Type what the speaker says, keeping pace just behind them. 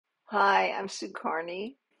Hi, I'm Sue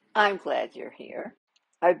Carney. I'm glad you're here.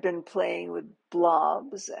 I've been playing with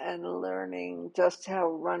blobs and learning just how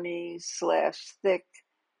runny slash thick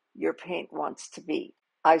your paint wants to be.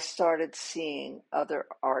 I started seeing other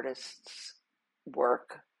artists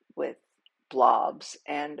work with blobs,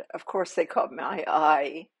 and of course, they caught my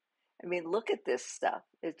eye. I mean, look at this stuff.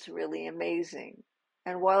 It's really amazing.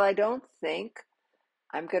 And while I don't think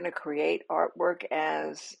I'm going to create artwork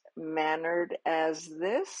as mannered as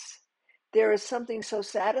this, there is something so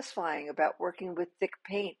satisfying about working with thick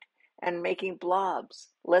paint and making blobs.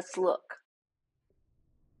 Let's look.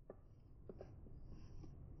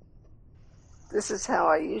 This is how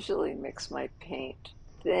I usually mix my paint,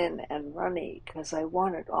 thin and runny, because I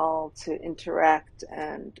want it all to interact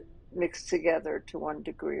and mix together to one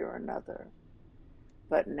degree or another.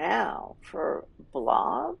 But now for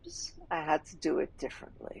blobs, I had to do it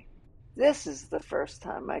differently. This is the first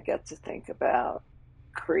time I get to think about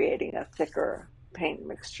creating a thicker paint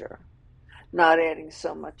mixture, not adding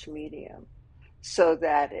so much medium so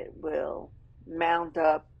that it will mound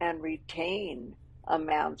up and retain a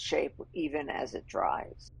mound shape even as it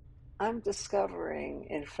dries. I'm discovering,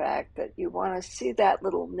 in fact, that you want to see that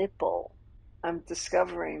little nipple. I'm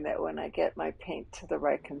discovering that when I get my paint to the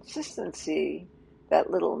right consistency,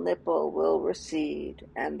 that little nipple will recede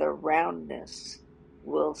and the roundness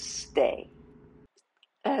will stay.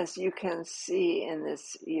 As you can see in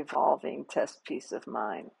this evolving test piece of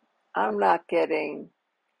mine, I'm not getting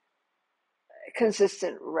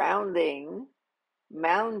consistent mounding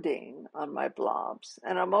on my blobs,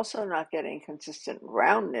 and I'm also not getting consistent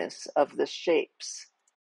roundness of the shapes.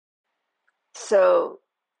 So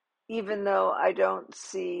even though I don't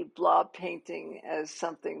see blob painting as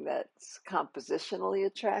something that's compositionally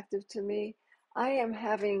attractive to me, I am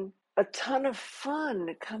having a ton of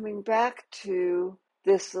fun coming back to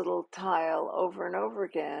this little tile over and over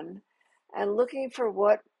again and looking for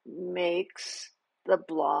what makes the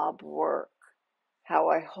blob work. How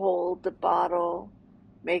I hold the bottle,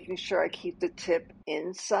 making sure I keep the tip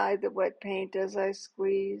inside the wet paint as I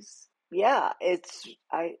squeeze. Yeah, it's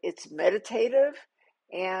meditative,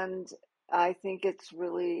 and I think it's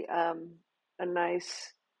really a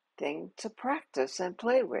nice thing to practice and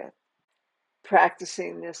play with.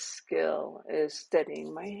 Practicing this skill is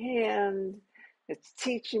steadying my hand. It's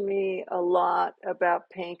teaching me a lot about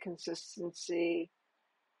paint consistency.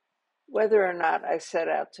 Whether or not I set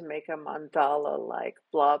out to make a mandala like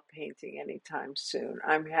blob painting anytime soon,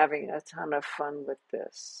 I'm having a ton of fun with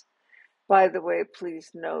this. By the way,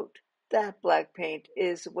 please note that black paint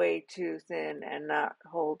is way too thin and not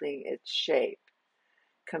holding its shape.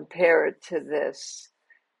 Compare it to this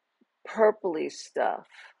purpley stuff,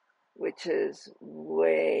 which is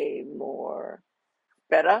way more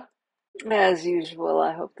better. As usual,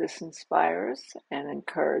 I hope this inspires and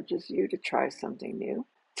encourages you to try something new,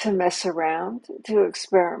 to mess around, to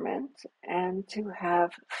experiment, and to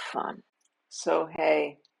have fun. So,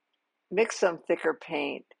 hey, mix some thicker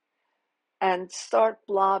paint and start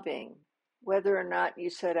blobbing. Whether or not you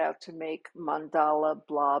set out to make mandala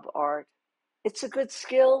blob art, it's a good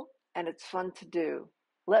skill and it's fun to do.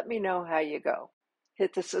 Let me know how you go.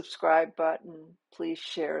 Hit the subscribe button. Please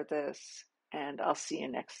share this, and I'll see you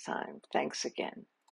next time. Thanks again.